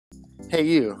Hey,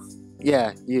 you.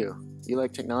 Yeah, you. You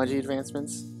like technology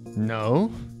advancements? No.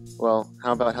 Well,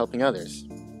 how about helping others?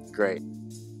 Great.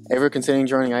 Ever considering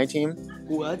joining iTeam?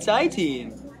 What's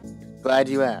iTeam? Glad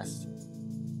you asked.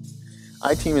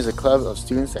 iTeam is a club of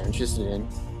students that are interested in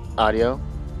audio,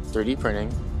 3D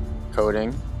printing,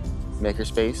 coding,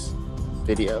 makerspace,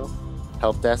 video,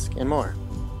 help desk, and more.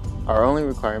 Our only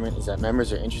requirement is that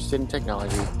members are interested in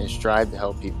technology and strive to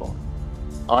help people.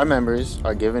 Our members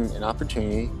are given an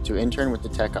opportunity to intern with the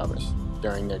tech office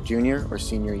during their junior or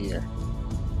senior year.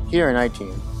 Here in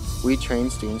iTeam, we train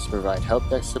students to provide help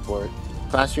desk support,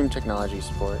 classroom technology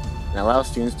support, and allow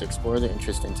students to explore their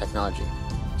interest in technology.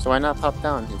 So why not pop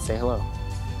down and say hello?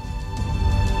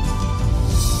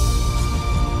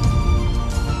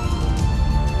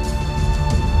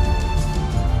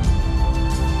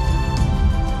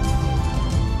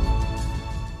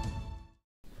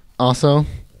 Also,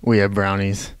 we have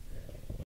brownies.